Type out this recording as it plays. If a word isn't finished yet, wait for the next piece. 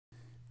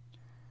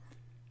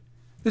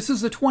This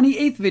is the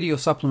 28th video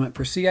supplement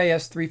for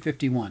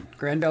CIS351,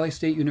 Grand Valley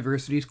State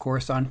University's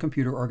course on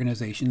computer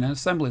organization and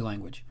assembly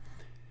language.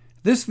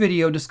 This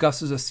video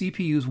discusses a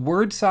CPU's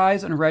word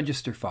size and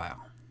register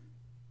file.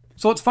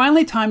 So it's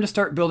finally time to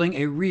start building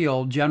a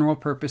real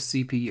general-purpose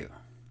CPU.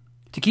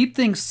 To keep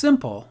things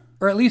simple,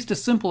 or at least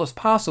as simple as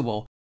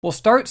possible, we'll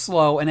start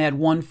slow and add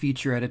one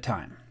feature at a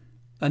time.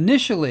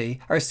 Initially,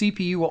 our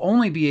CPU will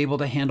only be able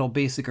to handle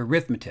basic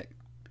arithmetic.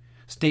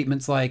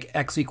 Statements like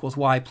x equals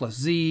y plus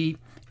z,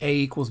 a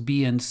equals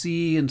b and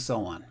c, and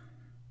so on.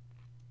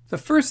 The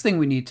first thing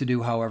we need to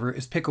do, however,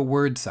 is pick a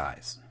word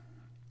size.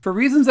 For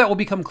reasons that will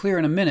become clear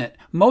in a minute,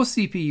 most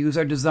CPUs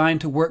are designed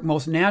to work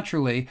most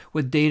naturally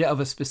with data of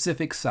a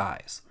specific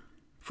size.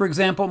 For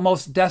example,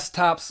 most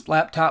desktops,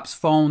 laptops,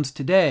 phones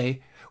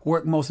today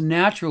work most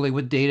naturally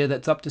with data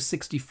that's up to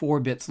 64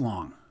 bits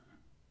long.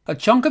 A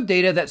chunk of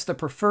data that's the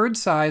preferred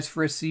size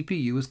for a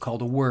CPU is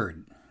called a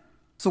word.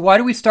 So why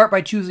do we start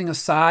by choosing a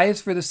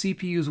size for the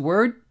CPU's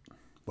word?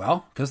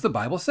 Well, because the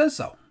Bible says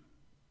so.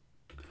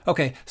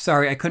 Okay,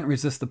 sorry, I couldn't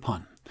resist the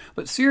pun.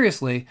 But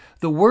seriously,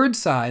 the word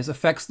size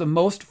affects the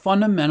most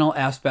fundamental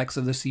aspects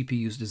of the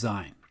CPU's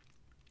design.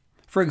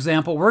 For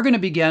example, we're going to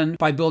begin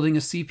by building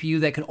a CPU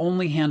that can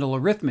only handle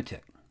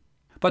arithmetic.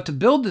 But to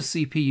build the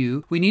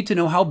CPU, we need to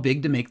know how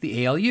big to make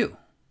the ALU.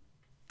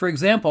 For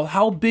example,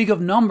 how big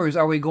of numbers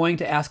are we going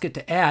to ask it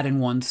to add in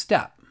one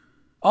step?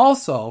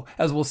 Also,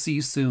 as we'll see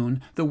soon,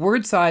 the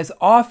word size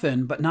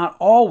often, but not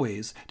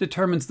always,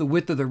 determines the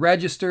width of the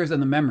registers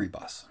and the memory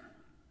bus.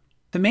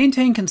 To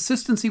maintain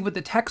consistency with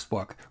the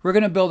textbook, we're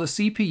going to build a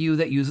CPU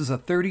that uses a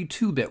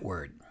 32-bit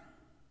word.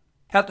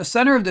 At the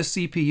center of this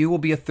CPU will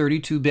be a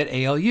 32-bit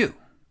ALU.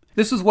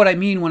 This is what I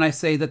mean when I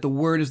say that the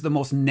word is the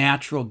most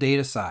natural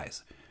data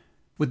size.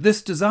 With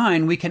this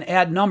design, we can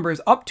add numbers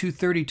up to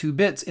 32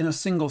 bits in a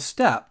single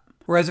step,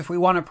 whereas if we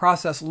want to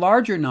process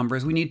larger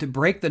numbers, we need to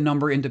break the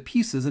number into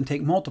pieces and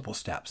take multiple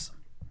steps.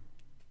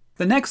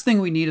 The next thing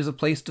we need is a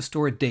place to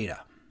store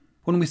data.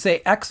 When we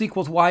say x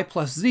equals y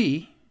plus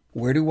z,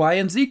 where do y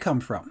and z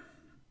come from?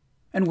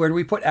 And where do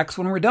we put x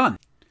when we're done?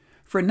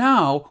 For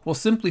now, we'll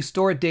simply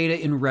store data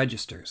in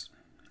registers.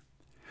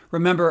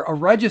 Remember, a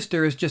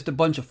register is just a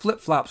bunch of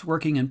flip-flops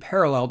working in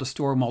parallel to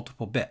store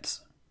multiple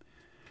bits.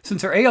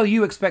 Since our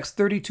ALU expects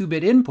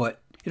 32-bit input,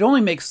 it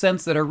only makes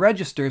sense that our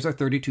registers are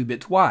 32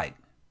 bits wide.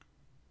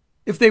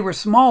 If they were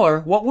smaller,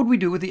 what would we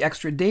do with the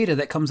extra data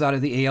that comes out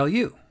of the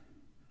ALU?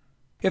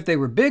 If they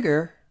were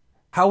bigger,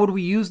 how would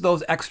we use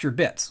those extra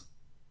bits?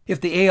 If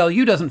the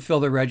ALU doesn't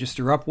fill the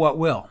register up, what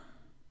will?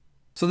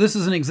 So this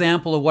is an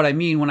example of what I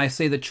mean when I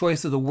say the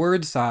choice of the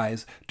word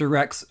size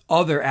directs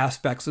other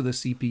aspects of the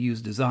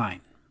CPU's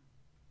design.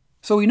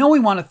 So we know we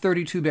want a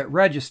 32-bit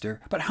register,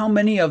 but how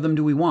many of them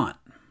do we want?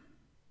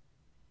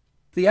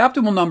 The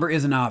optimal number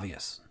isn't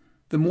obvious.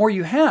 The more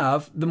you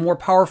have, the more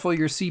powerful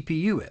your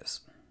CPU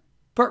is.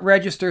 But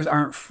registers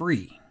aren't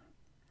free.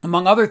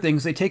 Among other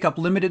things, they take up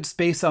limited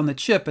space on the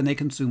chip and they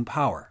consume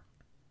power.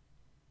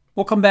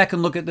 We'll come back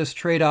and look at this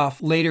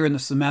trade-off later in the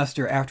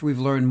semester after we've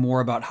learned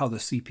more about how the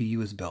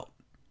CPU is built.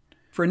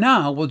 For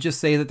now, we'll just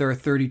say that there are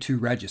 32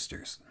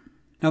 registers.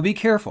 Now be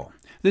careful.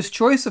 This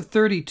choice of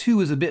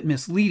 32 is a bit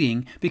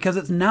misleading because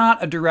it's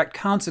not a direct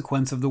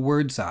consequence of the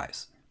word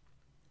size.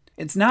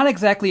 It's not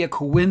exactly a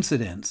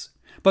coincidence,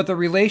 but the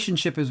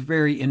relationship is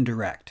very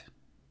indirect.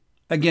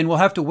 Again, we'll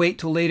have to wait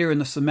till later in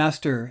the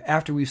semester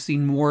after we've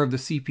seen more of the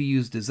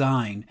CPU's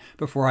design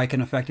before I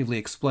can effectively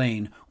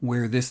explain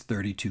where this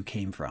 32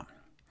 came from.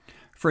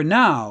 For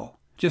now,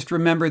 just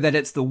remember that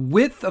it's the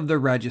width of the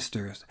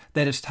registers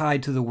that is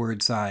tied to the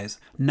word size,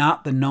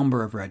 not the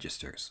number of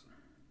registers.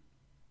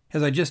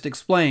 As I just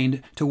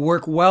explained, to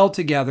work well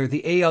together,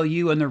 the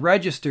ALU and the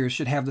registers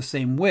should have the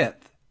same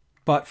width.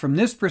 But from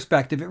this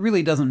perspective, it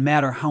really doesn't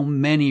matter how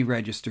many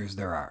registers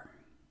there are.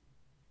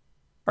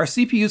 Our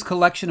CPU's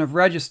collection of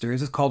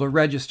registers is called a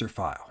register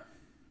file.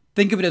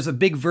 Think of it as a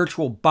big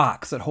virtual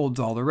box that holds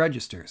all the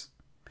registers.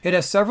 It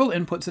has several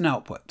inputs and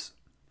outputs.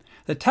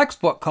 The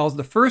textbook calls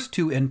the first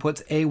two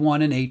inputs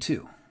A1 and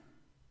A2.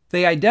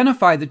 They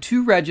identify the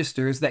two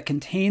registers that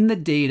contain the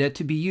data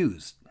to be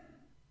used.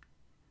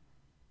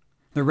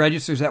 The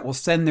registers that will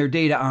send their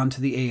data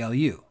onto the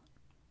ALU.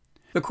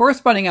 The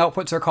corresponding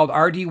outputs are called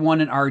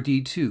RD1 and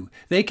RD2.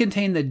 They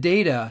contain the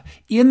data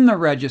in the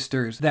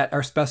registers that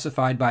are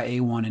specified by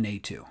A1 and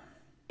A2.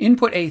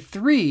 Input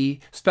A3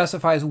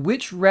 specifies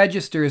which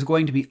register is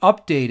going to be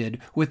updated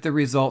with the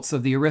results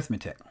of the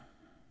arithmetic.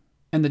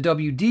 And the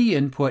WD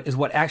input is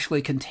what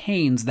actually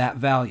contains that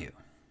value.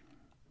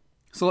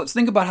 So let's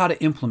think about how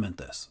to implement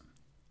this.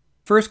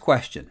 First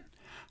question.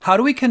 How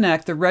do we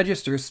connect the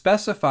registers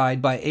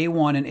specified by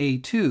A1 and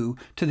A2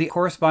 to the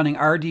corresponding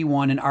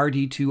RD1 and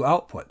RD2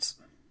 outputs?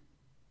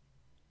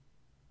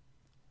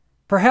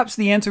 Perhaps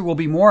the answer will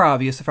be more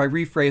obvious if I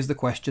rephrase the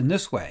question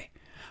this way.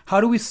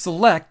 How do we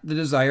select the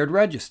desired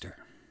register?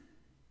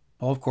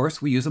 Well, of course,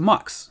 we use a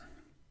mux.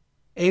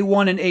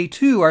 A1 and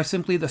A2 are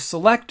simply the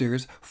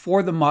selectors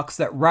for the mux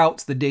that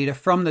routes the data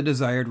from the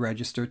desired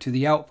register to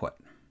the output.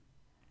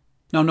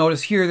 Now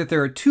notice here that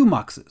there are two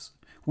muxes.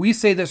 We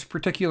say this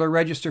particular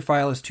register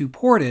file is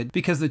two-ported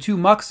because the two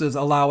muxes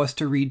allow us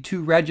to read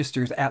two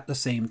registers at the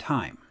same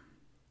time.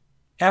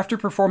 After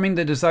performing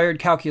the desired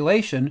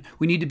calculation,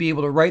 we need to be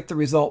able to write the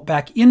result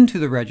back into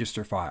the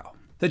register file.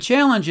 The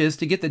challenge is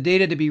to get the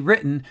data to be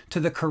written to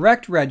the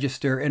correct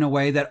register in a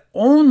way that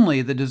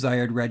only the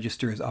desired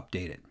register is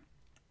updated.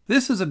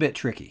 This is a bit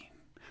tricky.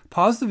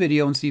 Pause the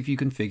video and see if you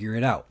can figure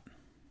it out.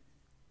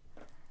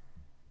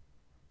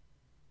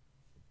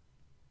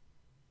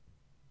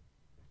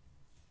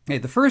 Okay,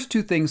 the first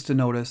two things to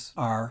notice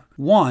are,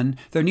 1,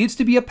 there needs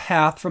to be a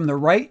path from the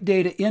right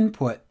data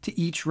input to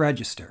each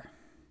register.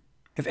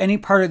 If any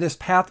part of this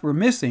path were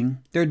missing,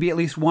 there would be at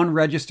least one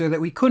register that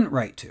we couldn't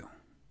write to.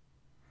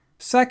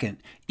 Second,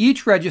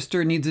 each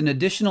register needs an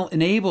additional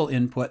enable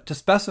input to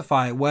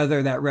specify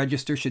whether that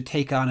register should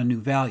take on a new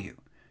value.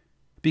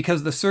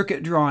 Because the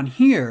circuit drawn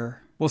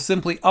here will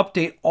simply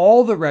update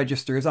all the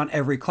registers on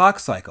every clock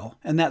cycle,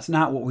 and that's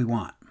not what we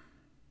want.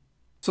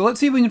 So let's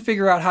see if we can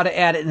figure out how to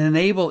add an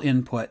enable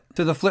input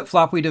to the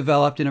flip-flop we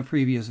developed in a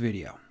previous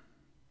video.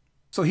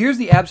 So here's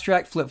the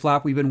abstract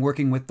flip-flop we've been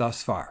working with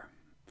thus far.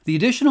 The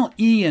additional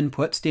E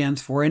input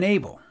stands for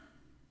enable.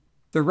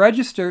 The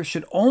register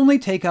should only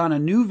take on a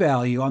new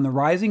value on the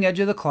rising edge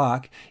of the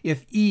clock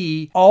if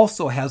E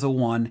also has a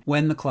 1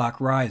 when the clock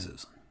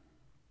rises.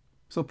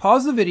 So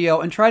pause the video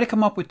and try to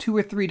come up with 2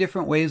 or 3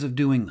 different ways of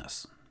doing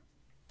this.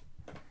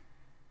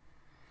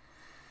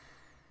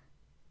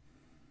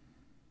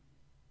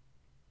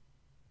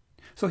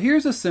 So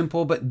here's a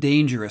simple but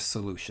dangerous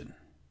solution.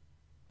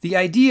 The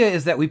idea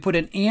is that we put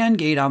an AND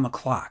gate on the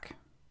clock.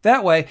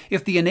 That way,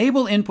 if the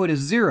enable input is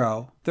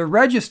 0, the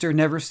register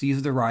never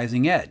sees the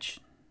rising edge.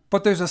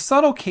 But there's a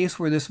subtle case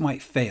where this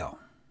might fail.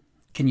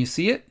 Can you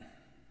see it?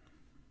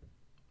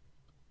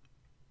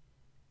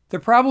 The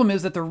problem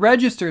is that the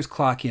register's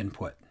clock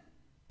input,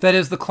 that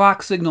is, the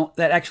clock signal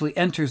that actually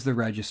enters the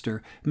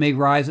register, may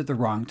rise at the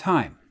wrong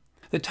time.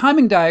 The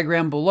timing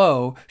diagram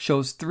below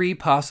shows 3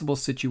 possible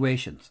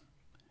situations.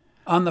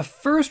 On the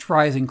first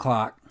rising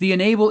clock, the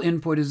enable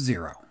input is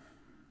 0.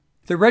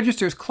 The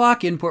register's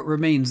clock input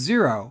remains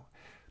 0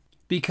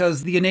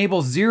 because the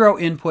enable 0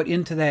 input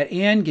into that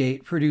AND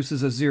gate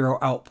produces a 0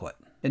 output.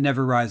 It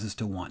never rises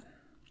to 1.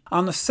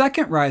 On the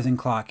second rising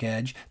clock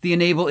edge, the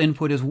enable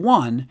input is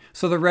 1,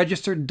 so the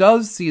register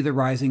does see the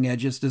rising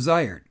edge as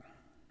desired.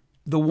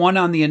 The 1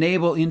 on the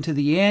enable into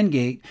the AND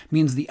gate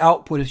means the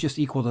output is just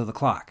equal to the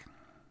clock.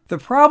 The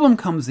problem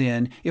comes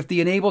in if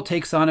the enable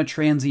takes on a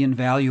transient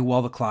value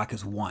while the clock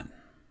is 1.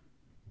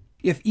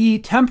 If E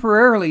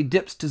temporarily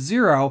dips to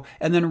 0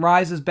 and then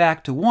rises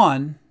back to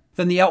 1,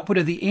 then the output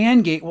of the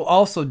AND gate will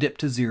also dip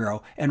to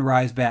 0 and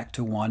rise back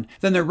to 1.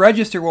 Then the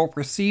register will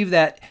perceive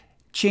that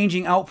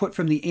changing output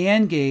from the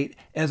AND gate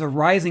as a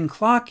rising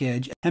clock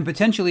edge and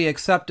potentially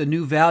accept a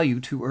new value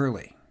too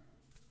early.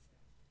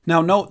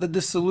 Now note that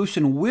this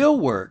solution will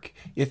work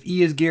if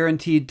E is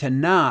guaranteed to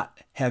not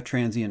have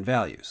transient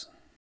values.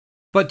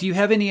 But do you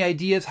have any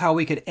ideas how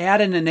we could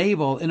add an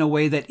enable in a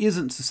way that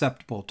isn't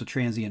susceptible to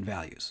transient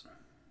values?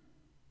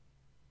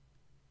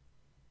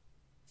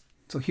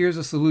 So here's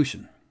a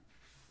solution.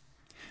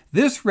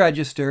 This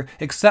register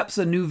accepts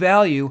a new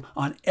value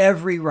on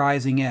every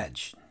rising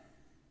edge.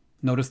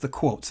 Notice the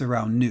quotes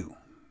around new.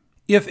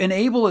 If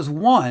enable is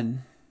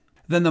 1,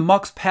 then the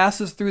mux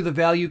passes through the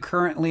value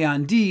currently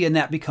on D and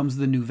that becomes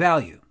the new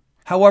value.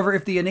 However,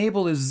 if the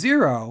enable is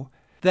 0,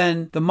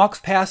 then the mux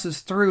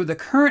passes through the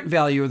current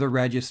value of the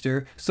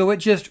register, so it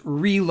just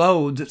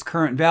reloads its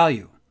current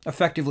value,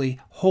 effectively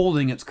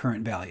holding its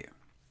current value.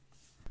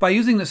 By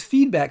using this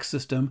feedback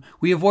system,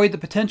 we avoid the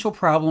potential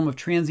problem of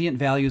transient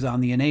values on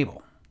the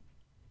enable.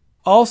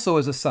 Also,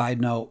 as a side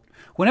note,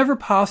 whenever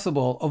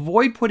possible,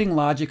 avoid putting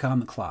logic on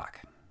the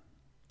clock.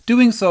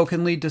 Doing so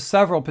can lead to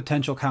several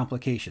potential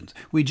complications.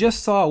 We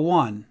just saw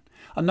one.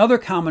 Another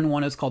common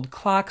one is called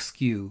clock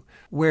skew,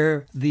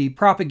 where the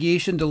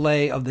propagation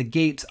delay of the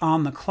gates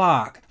on the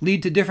clock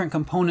lead to different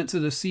components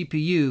of the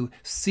CPU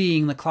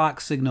seeing the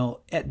clock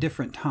signal at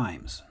different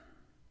times.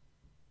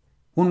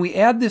 When we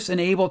add this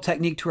enable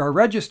technique to our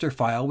register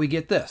file, we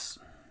get this.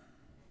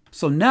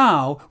 So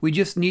now we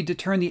just need to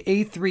turn the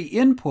A3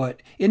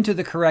 input into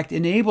the correct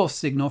enable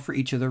signal for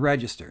each of the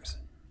registers.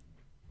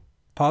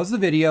 Pause the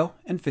video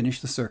and finish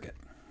the circuit.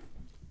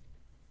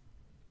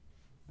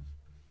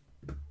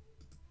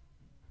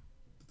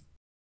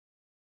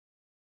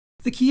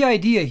 The key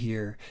idea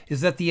here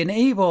is that the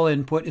enable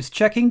input is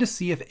checking to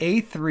see if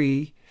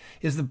A3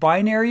 is the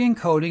binary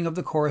encoding of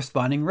the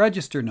corresponding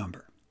register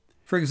number.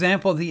 For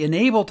example, the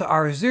enable to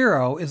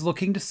R0 is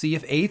looking to see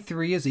if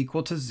A3 is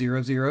equal to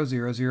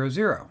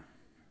 00000.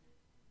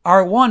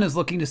 R1 is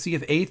looking to see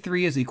if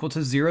A3 is equal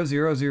to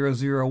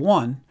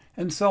 00001,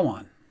 and so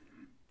on.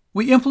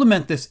 We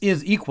implement this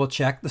is equal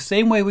check the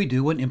same way we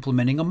do when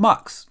implementing a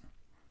mux,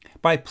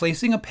 by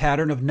placing a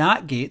pattern of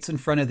NOT gates in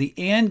front of the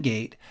AND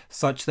gate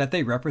such that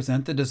they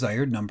represent the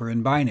desired number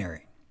in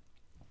binary.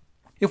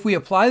 If we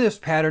apply this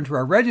pattern to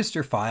our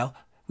register file,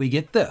 we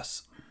get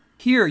this.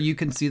 Here you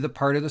can see the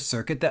part of the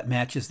circuit that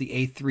matches the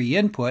A3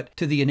 input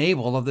to the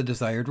enable of the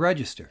desired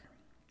register.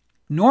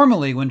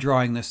 Normally, when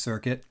drawing this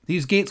circuit,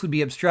 these gates would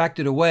be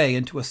abstracted away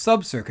into a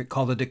subcircuit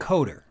called a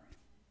decoder.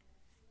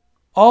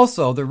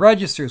 Also, the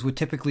registers would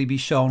typically be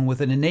shown with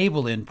an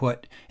enabled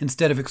input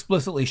instead of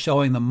explicitly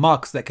showing the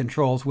mux that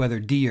controls whether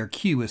D or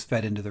Q is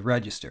fed into the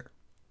register.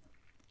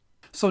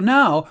 So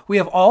now we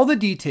have all the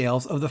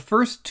details of the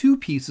first two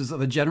pieces of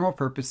a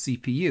general-purpose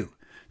CPU,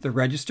 the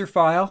register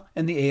file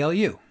and the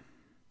ALU.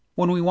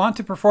 When we want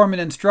to perform an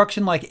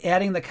instruction like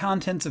adding the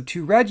contents of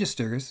two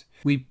registers,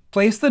 we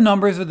place the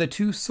numbers of the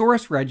two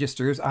source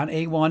registers on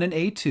A1 and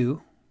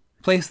A2,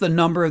 place the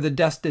number of the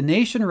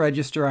destination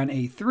register on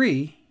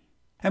A3,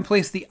 and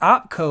place the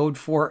opcode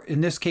for,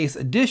 in this case,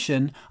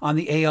 addition on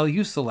the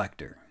ALU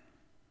selector.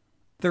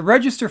 The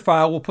register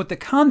file will put the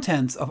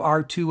contents of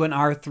R2 and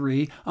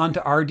R3 onto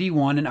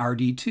RD1 and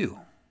RD2.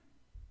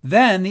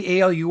 Then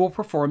the ALU will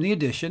perform the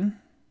addition,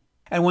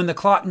 and when the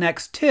clock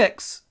next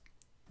ticks,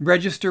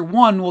 register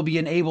 1 will be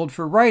enabled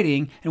for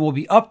writing and will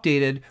be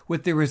updated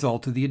with the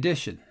result of the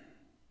addition.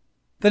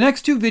 The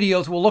next two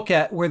videos will look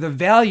at where the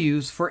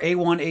values for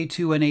A1,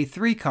 A2, and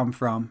A3 come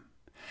from,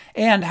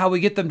 and how we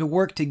get them to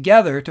work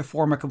together to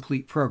form a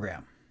complete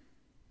program.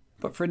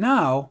 But for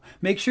now,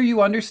 make sure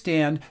you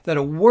understand that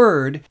a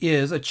word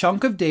is a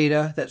chunk of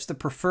data that's the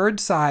preferred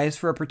size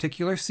for a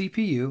particular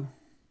CPU,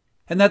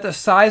 and that the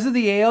size of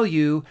the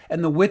ALU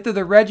and the width of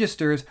the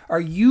registers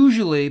are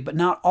usually, but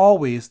not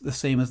always, the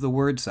same as the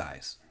word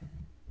size.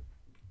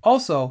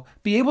 Also,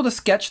 be able to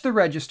sketch the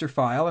register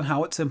file and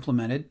how it's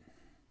implemented,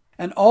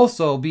 and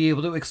also be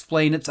able to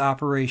explain its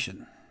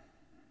operation.